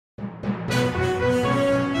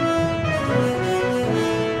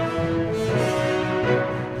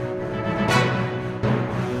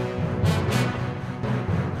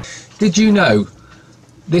Did you know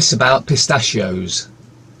this about pistachios?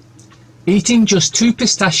 Eating just 2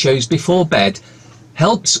 pistachios before bed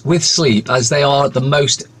helps with sleep, as they are the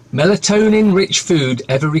most melatonin-rich food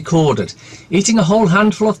ever recorded. Eating a whole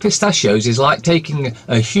handful of pistachios is like taking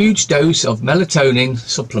a huge dose of melatonin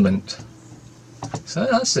supplement. So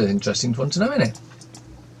that's an interesting one to know, isn't it?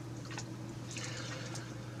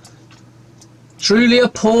 Truly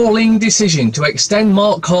appalling decision to extend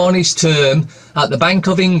Mark Carney's term at the Bank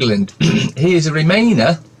of England. He is a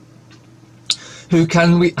Remainer.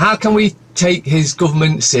 How can we take his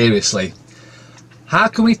government seriously? How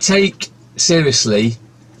can we take seriously,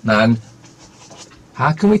 man?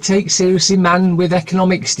 How can we take seriously man with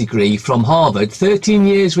economics degree from Harvard, 13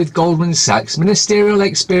 years with Goldman Sachs, ministerial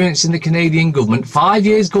experience in the Canadian government, 5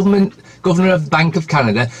 years governor of the Bank of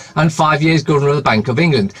Canada, and 5 years governor of the Bank of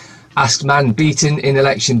England? Asked man beaten in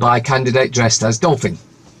election by a candidate dressed as dolphin.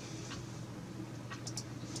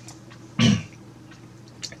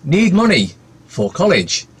 Need money for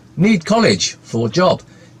college. Need college for job.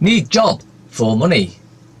 Need job for money.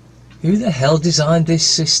 Who the hell designed this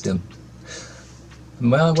system?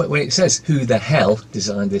 Well, when it says who the hell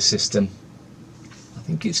designed this system, I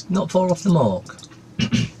think it's not far off the mark.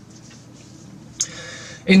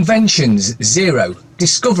 Inventions, 0.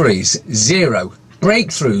 Discoveries, 0.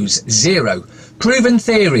 Breakthroughs, 0. Proven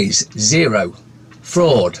theories, 0.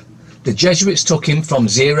 Fraud. The Jesuits took him from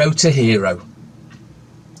 0 to hero.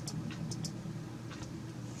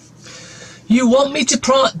 You want me to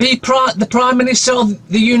be the Prime Minister of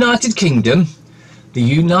the United Kingdom? The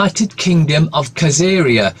United Kingdom of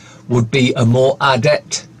Khazaria would be a more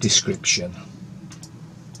adept description.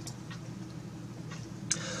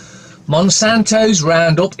 Monsanto's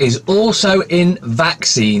Roundup is also in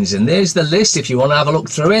vaccines, and there's the list if you want to have a look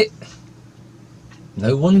through it.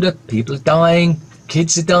 No wonder people are dying,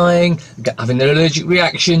 kids are dying, having their allergic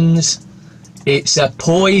reactions. It's a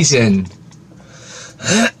poison.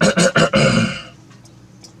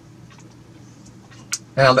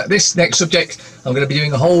 Now, this next subject I'm going to be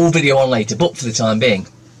doing a whole video on later, but for the time being.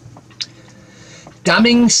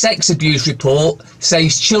 Damning sex abuse report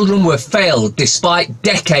says children were failed despite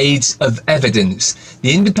decades of evidence.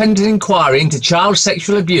 The independent inquiry into child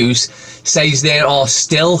sexual abuse says there are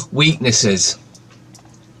still weaknesses.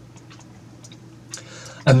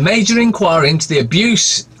 A major inquiry into the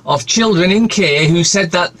abuse of children in care, who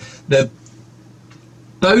said that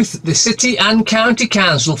both the city and county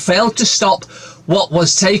council failed to stop what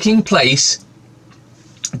was taking place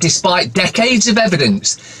despite decades of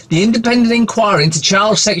evidence. The independent inquiry into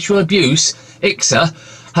child sexual abuse, ICSA,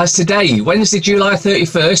 has today, Wednesday, July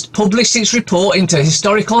 31st, published its report into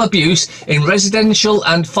historical abuse in residential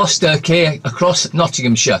and foster care across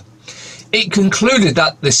Nottinghamshire. It concluded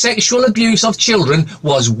that the sexual abuse of children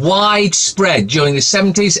was widespread during the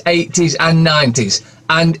 70s, 80s and 90s,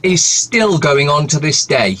 and is still going on to this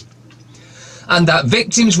day. And that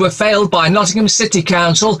victims were failed by Nottingham City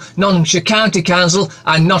Council, Nottinghamshire County Council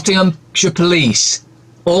and Nottinghamshire Police.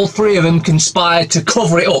 All 3 of them conspired to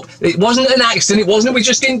cover it up. It wasn't an accident, it wasn't we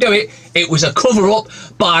just didn't do it, it was a cover-up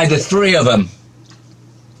by the 3 of them.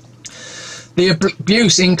 The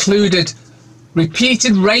abuse included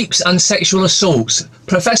repeated rapes and sexual assaults.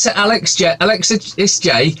 Professor Alexis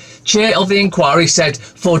J, chair of the inquiry, said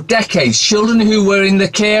for decades children who were in the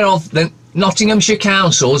care of the Nottinghamshire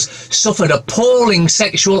councils suffered appalling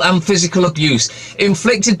sexual and physical abuse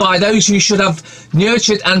inflicted by those who should have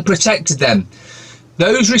nurtured and protected them.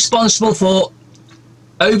 Those responsible for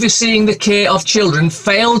overseeing the care of children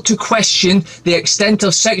failed to question the extent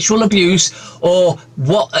of sexual abuse or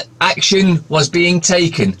what action was being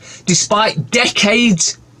taken. Despite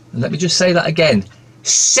decades, and let me just say that again,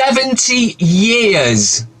 70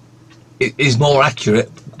 years is more accurate,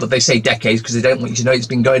 but they say decades because they don't want you to know it's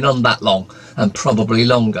been going on that long, and probably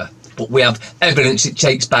longer. But we have evidence it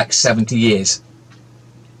takes back 70 years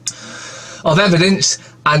of evidence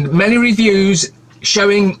and many reviews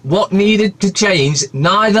showing what needed to change.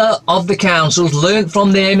 Neither of the councils learnt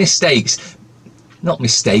from their mistakes. Not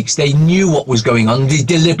mistakes, they knew what was going on. They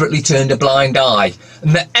deliberately turned a blind eye.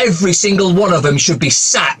 And that every single one of them should be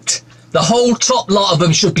sacked. The whole top lot of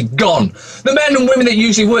them should be gone. The men and women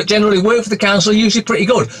that generally work for the council are usually pretty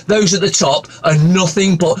good. Those at the top are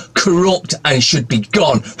nothing but corrupt and should be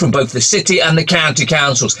gone from both the city and the county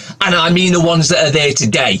councils. And I mean the ones that are there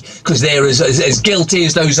today, because they're as guilty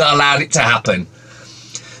as those that allowed it to happen.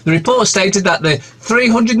 The report stated that the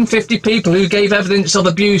 350 people who gave evidence of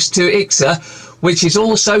abuse to ICSA, which is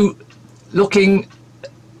also looking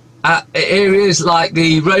at areas like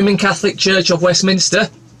the Roman Catholic Church of Westminster,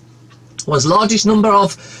 was largest number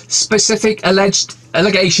of specific alleged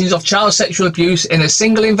allegations of child sexual abuse in a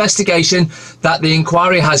single investigation that the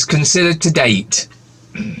inquiry has considered to date.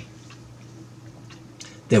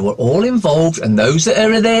 They were all involved, and those that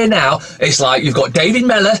are there now, it's like you've got David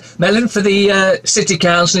Mellon for the City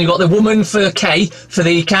Council, and you've got the woman for Kay for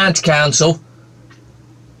the County Council.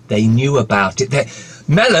 They knew about it.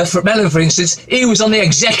 Mellon, for instance, he was on the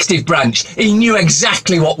executive branch. He knew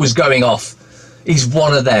exactly what was going off. He's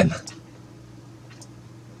one of them.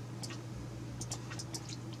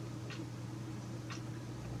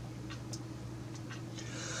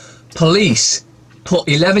 Police put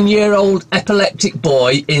 11-year-old epileptic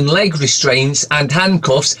boy in leg restraints and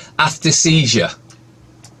handcuffs after seizure.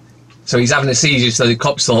 So he's having a seizure, so the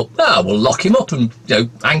cops thought, oh, we'll lock him up and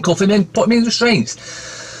handcuff him and put him in restraints.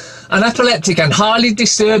 An epileptic and highly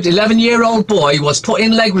disturbed 11-year-old boy was put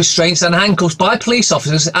in leg restraints and handcuffs by police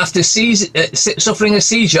officers after suffering a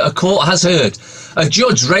seizure, a court has heard. A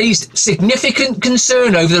judge raised significant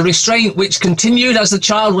concern over the restraint, which continued as the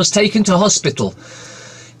child was taken to hospital.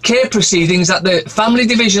 Care proceedings at the Family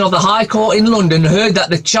Division of the High Court in London heard that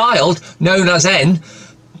the child, known as N,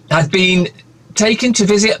 had been taken to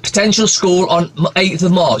visit a potential school on 8th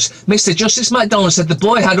of March. Mr. Justice MacDonald said the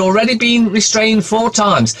boy had already been restrained 4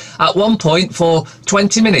 times, at one point for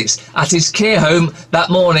 20 minutes, at his care home that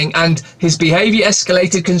morning, and his behaviour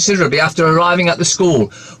escalated considerably after arriving at the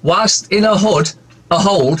school. Whilst in a hold,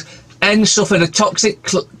 N suffered a toxic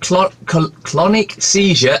clonic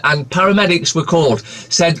seizure and paramedics were called,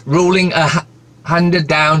 said ruling handed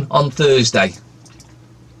down on Thursday.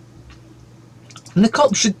 And the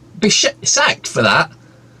cops should be sacked for that.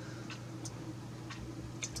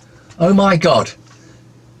 Oh my God.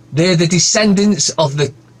 They're the descendants of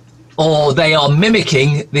they are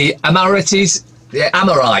mimicking the Amorites,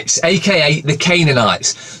 aka the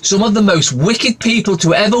Canaanites, some of the most wicked people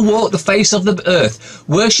to ever walk the face of the earth,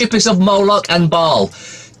 worshippers of Moloch and Baal.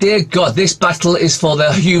 Dear God, this battle is for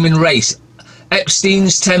the human race.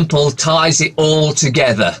 Epstein's temple ties it all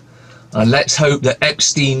together, and let's hope that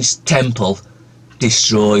Epstein's temple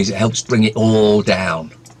helps bring it all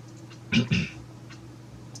down.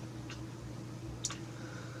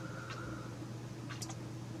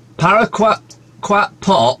 Paraquat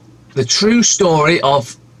pot, the true story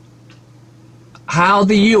of how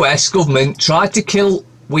the US government tried to kill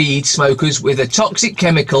weed smokers with a toxic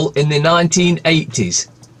chemical in the 1980s.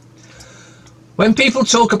 When people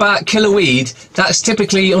talk about killer weed, that's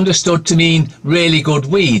typically understood to mean really good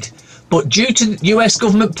weed. But due to US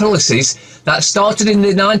government policies that started in the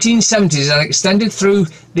 1970s and extended through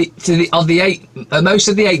most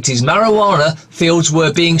of the 80s, marijuana fields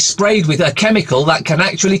were being sprayed with a chemical that can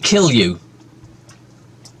actually kill you.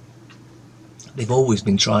 They've always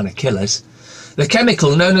been trying to kill us. The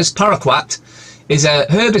chemical, known as Paraquat, is a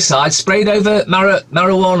herbicide sprayed over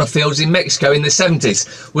marijuana fields in Mexico in the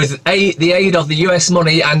 70s with the aid of the US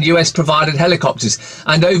money and US provided helicopters,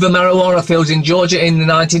 and over marijuana fields in Georgia in the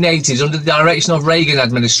 1980s under the direction of Reagan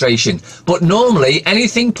administration. But normally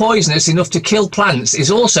anything poisonous enough to kill plants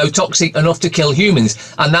is also toxic enough to kill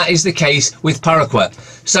humans, and that is the case with Paraquat.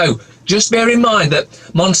 So just bear in mind that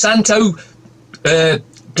Monsanto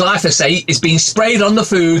glyphosate is being sprayed on the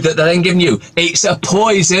food that they're then giving you. It's a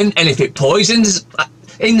poison, and if it poisons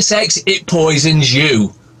insects, it poisons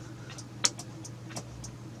you.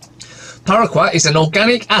 Paraquat is an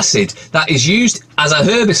organic acid that is used as a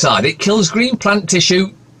herbicide. It kills green plant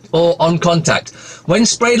tissue or on contact. When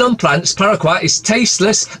sprayed on plants, Paraquat is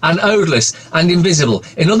tasteless and odourless and invisible.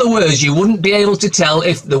 In other words, you wouldn't be able to tell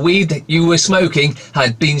if the weed you were smoking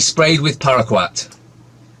had been sprayed with Paraquat.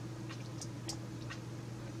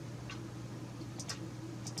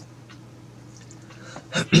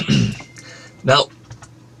 Now,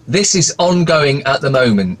 this is ongoing at the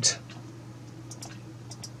moment.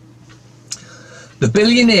 The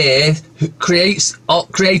billionaire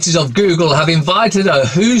creators of Google have invited a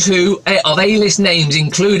who's who of A-list names,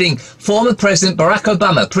 including former President Barack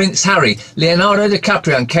Obama, Prince Harry, Leonardo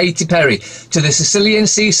DiCaprio and Katy Perry, to the Sicilian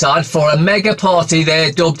seaside for a mega party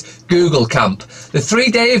they're dubbed Google Camp. The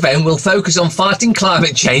 3-day event will focus on fighting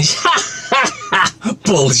climate change.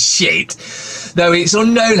 Bullshit. Though it's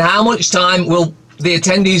unknown how much time the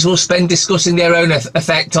attendees will spend discussing their own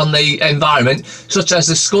effect on the environment, such as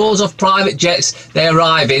the scores of private jets they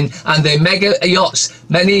arrive in and the mega yachts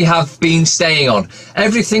many have been staying on.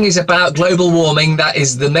 Everything is about global warming. That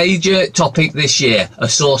is the major topic this year, a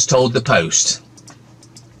source told the Post.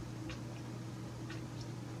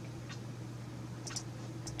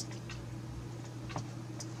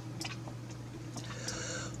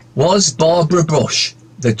 Was Barbara Bush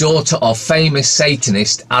the daughter of famous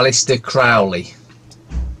Satanist Aleister Crowley?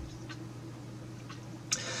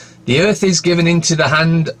 The earth is given into the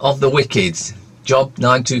hand of the wicked. Job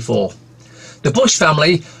 924. The Bush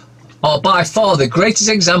family are by far the greatest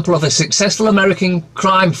example of a successful American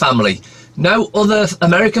crime family. No other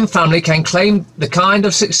American family can claim the kind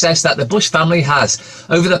of success that the Bush family has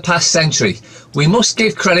over the past century. We must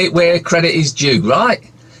give credit where credit is due, right?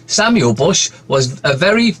 Samuel Bush was a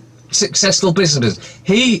very successful businessman.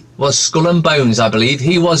 He was skull and bones, I believe.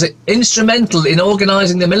 He was instrumental in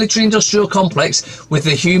organising the military-industrial complex with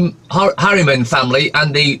the Harriman family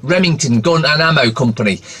and the Remington Gun and Ammo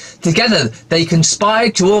Company. Together, they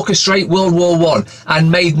conspired to orchestrate World War I and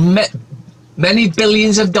made many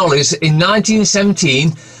billions of dollars in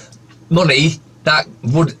 1917, money that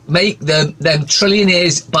would make them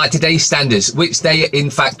trillionaires by today's standards, which they in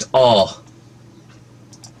fact are.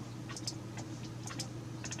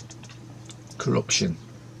 Corruption.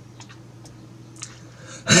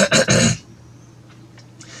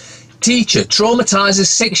 Teacher traumatizes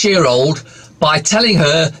 6-year-old by telling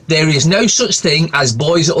her there is no such thing as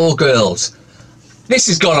boys or girls. This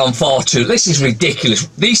has gone on far too. This is ridiculous.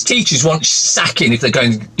 These teachers want sacking if they're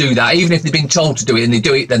going to do that. Even if they've been told to do it and they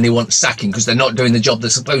do it, then they want sacking because they're not doing the job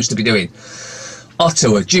they're supposed to be doing.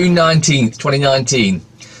 Ottawa, June 19th, 2019.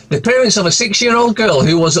 The parents of a 6-year-old girl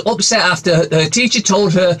who was upset after her teacher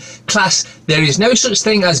told her class there is no such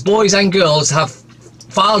thing as boys and girls have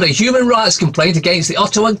filed a human rights complaint against the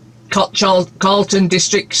Ottawa Carleton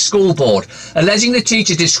District School Board, alleging the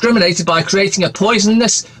teacher discriminated by creating a poisoned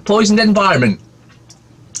environment.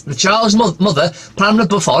 The child's mother, Pamela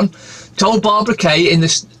Buffon, told Barbara Kay in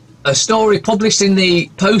a story published in the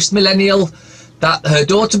Post-Millennial that her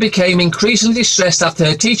daughter became increasingly distressed after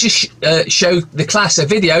her teacher showed the class a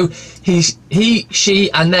video, he, she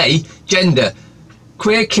and they, gender,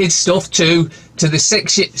 queer kids stuff to the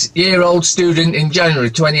 6-year-old student in January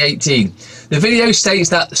 2018. The video states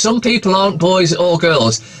that some people aren't boys or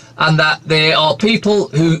girls and that there are people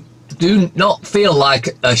who do not feel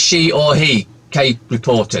like a she or he, Kay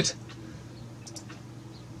reported.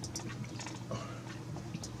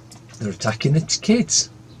 They're attacking the kids.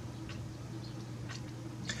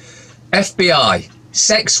 FBI.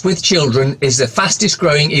 Sex with children is the fastest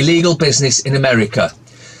growing illegal business in America.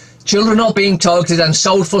 Children are being targeted and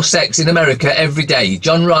sold for sex in America every day.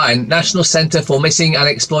 John Ryan, National Center for Missing and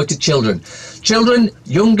Exploited Children. Children,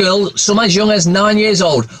 young girls, some as young as 9 years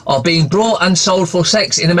old, are being brought and sold for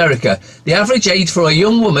sex in America. The average age for a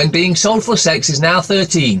young woman being sold for sex is now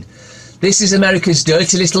 13. This is America's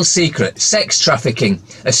dirty little secret, sex trafficking,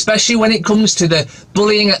 especially when it comes to the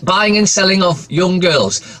bullying, buying and selling of young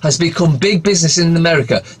girls, has become big business in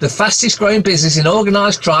America, the fastest growing business in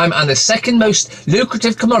organised crime and the second most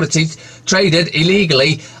lucrative commodity traded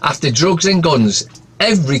illegally after drugs and guns.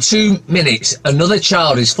 Every 2 minutes, another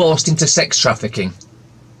child is forced into sex trafficking.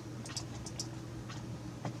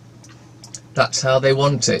 That's how they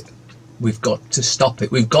want it. We've got to stop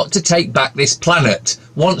it. We've got to take back this planet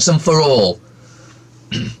once and for all.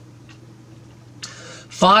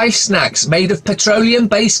 5 snacks made of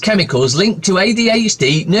petroleum-based chemicals linked to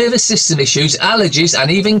ADHD, nervous system issues, allergies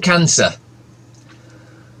and even cancer.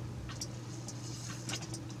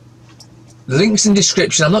 The links in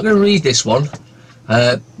description. I'm not going to read this one.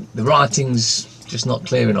 The writing's just not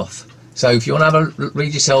clear enough. So if you want to have a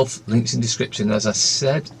read yourself, links in description, as I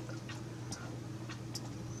said.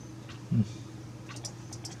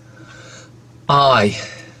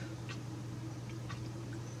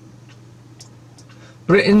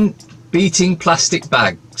 Britain beating plastic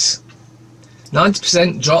bags.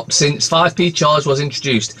 90% drop since 5p charge was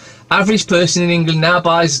introduced. Average person in England now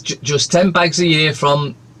buys just 10 bags a year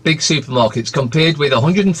from big supermarkets compared with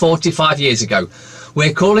 145 years ago.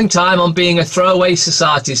 We're calling time on being a throwaway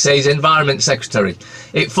society, says Environment Secretary.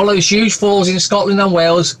 It follows huge falls in Scotland and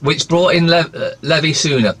Wales, which brought in levy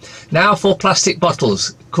sooner. Now for plastic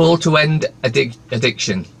bottles, call to end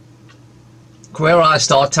addiction. Queer Eye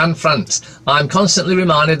Star, Tan France. I'm constantly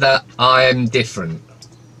reminded that I am different.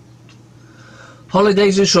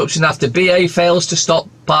 Holidays disruption after BA fails to stop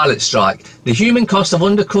pilot strike. The human cost of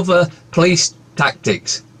undercover police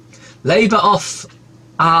tactics. Labour off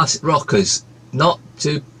arse rockers. Not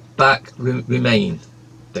to back Remain.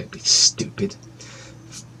 Don't be stupid.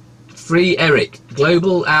 Free Eric.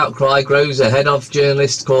 Global outcry grows ahead of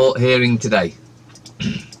journalist court hearing today.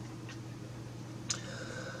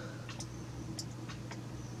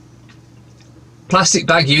 Plastic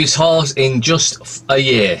bag use halves in just a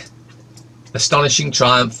year. Astonishing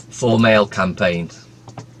triumph for male campaign.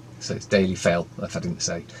 So it's Daily Fail, if I didn't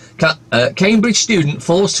say. Cambridge student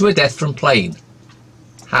falls to her death from plane.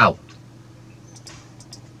 How?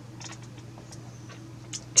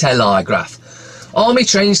 Telegraph. Army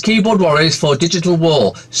trains keyboard warriors for digital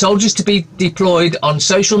war. Soldiers to be deployed on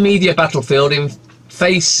social media battlefield in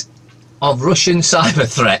face of Russian cyber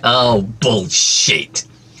threat. Oh, bullshit.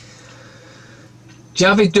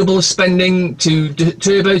 Javid doubles spending to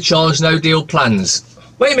turbocharge no deal plans.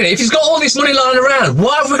 Wait a minute, if he's got all this money lying around,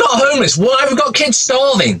 why have we got homeless? Why have we got kids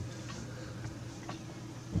starving?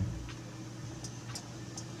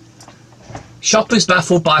 Shoppers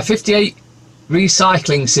baffled by 58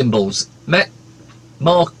 recycling symbols.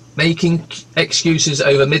 Mark making excuses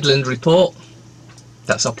over Midland report.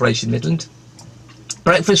 That's Operation Midland.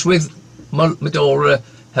 Breakfast with Medora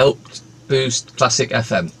helped boost Classic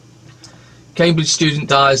FM. Cambridge student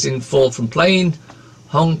dies in fall from plane.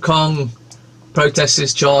 Hong Kong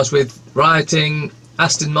protesters charged with rioting.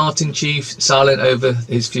 Aston Martin chief silent over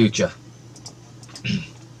his future.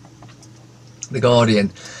 The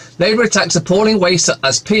Guardian. Labour attacks appalling waste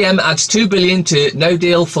as PM adds 2 billion to no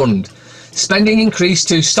deal fund. Spending increased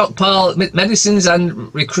to stockpile medicines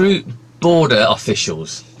and recruit border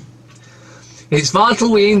officials. It's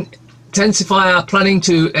vital we intensify our planning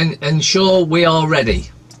to ensure we are ready.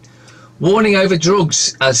 Warning over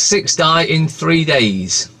drugs as 6 die in 3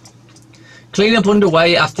 days. Clean-up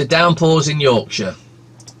underway after downpours in Yorkshire.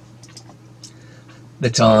 The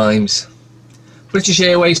Times. British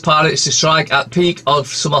Airways pilots to strike at peak of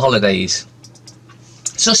summer holidays.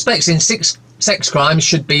 Suspects in 6 sex crimes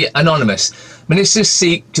should be anonymous. Ministers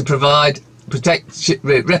seek to protect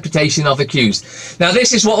reputation of accused. Now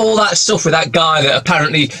this is what all that stuff with that guy that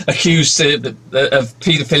apparently accused of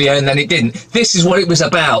paedophilia and then it didn't. This is what it was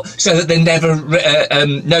about, so that they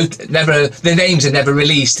their names are never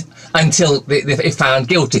released until they're found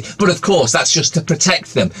guilty. But of course that's just to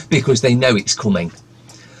protect them because they know it's coming.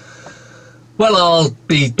 Well, I'll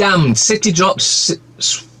be damned. City drops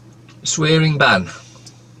swearing ban.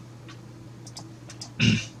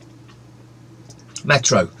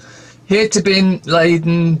 Metro. Here to bin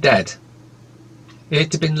laden dead. Here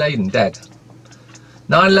to bin laden dead.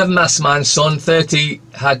 9/11 mastermind son, 30,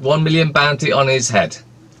 had 1 million bounty on his head.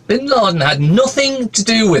 Bin Laden had nothing to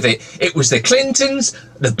do with it. It was the Clintons,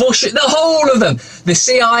 the Bush, the whole of them. The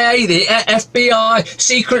CIA, the FBI,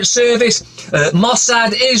 Secret Service,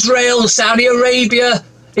 Mossad, Israel, Saudi Arabia.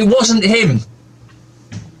 It wasn't him.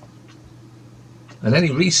 And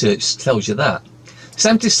any research tells you that.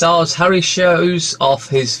 70 stars, Harry shows off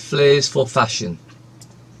his flares for fashion.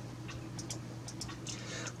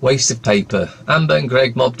 Waste of paper. Amber and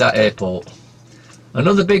Greg mobbed at airport.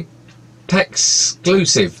 Another big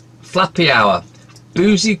exclusive. Flappy hour.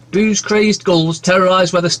 Booze-crazed gulls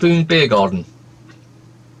terrorise Wetherspoon beer garden.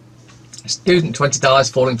 Student 20 dies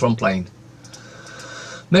falling from plane.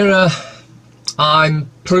 Mirror. I'm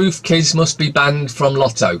proof kids must be banned from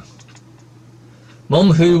lotto.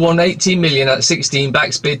 Mum who won 18 million at 16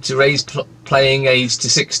 backs bid to raise playing age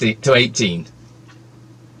to 18.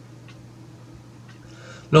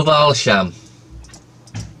 Love Al-Sham.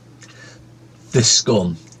 The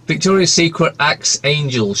Scum. Victoria's Secret Axe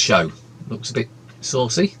Angel show. Looks a bit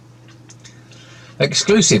saucy.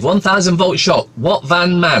 Exclusive 1000 volt shock. What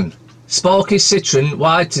van man? Sparky Citroen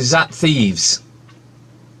wide to zap thieves.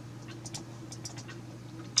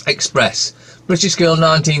 Express. British girl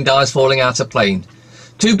 19 dies falling out of plane.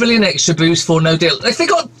 2 billion extra boost for no deal. If they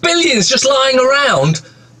got billions just lying around,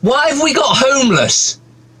 why have we got homeless?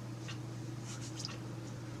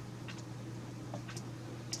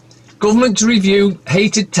 Government to review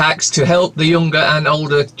hated tax to help the younger and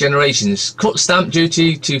older generations. Cut stamp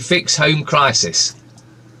duty to fix home crisis.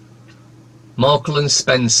 Markle and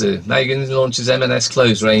Spencer. Meghan launches M&S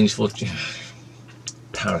clothes range for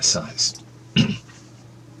parasites.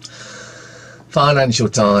 Financial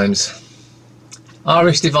Times.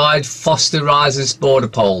 Irish divide, Foster rises border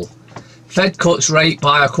poll. Fed cuts rate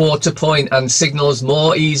by a quarter point and signals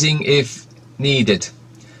more easing if needed.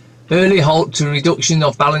 Early halt to reduction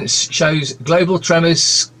of balance shows global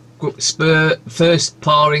tremors spur first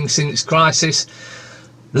paring since crisis.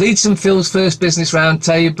 Leads and Phil's first business round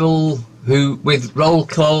table with roll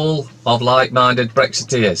call of like-minded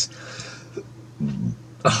Brexiteers.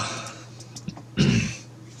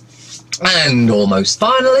 And almost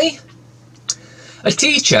finally, a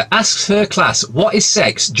teacher asks her class, what is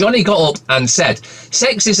sex? Johnny got up and said,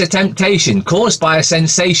 sex is a temptation caused by a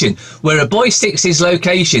sensation where a boy sticks his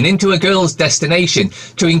location into a girl's destination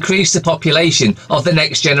to increase the population of the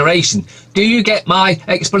next generation. Do you get my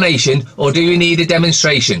explanation or do you need a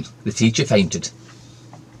demonstration? The teacher fainted.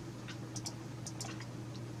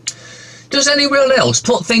 Does anyone else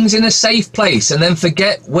put things in a safe place and then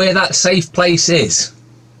forget where that safe place is?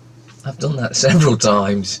 I've done that several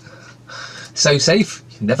times. So safe,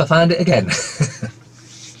 you never find it again.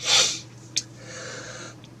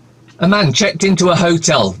 A man checked into a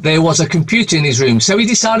hotel. There was a computer in his room, so he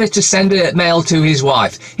decided to send a mail to his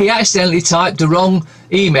wife. He accidentally typed the wrong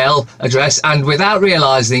email address, and without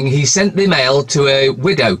realising, he sent the mail to a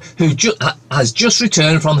widow who has just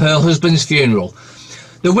returned from her husband's funeral.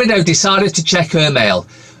 The widow decided to check her mail,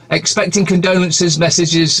 expecting condolences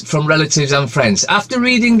messages from relatives and friends. After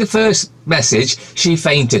reading the first message, she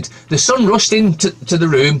fainted. The son rushed into the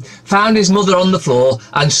room, found his mother on the floor,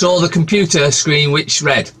 and saw the computer screen which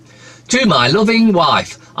read, "To my loving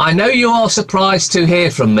wife, I know you are surprised to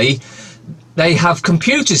hear from me. They have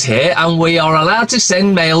computers here and we are allowed to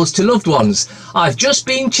send mails to loved ones. I've just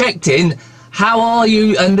been checked in. How are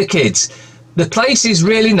you and the kids? The place is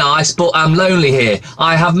really nice, but I'm lonely here.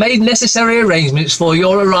 I have made necessary arrangements for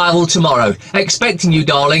your arrival tomorrow. Expecting you,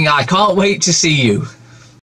 darling. I can't wait to see you."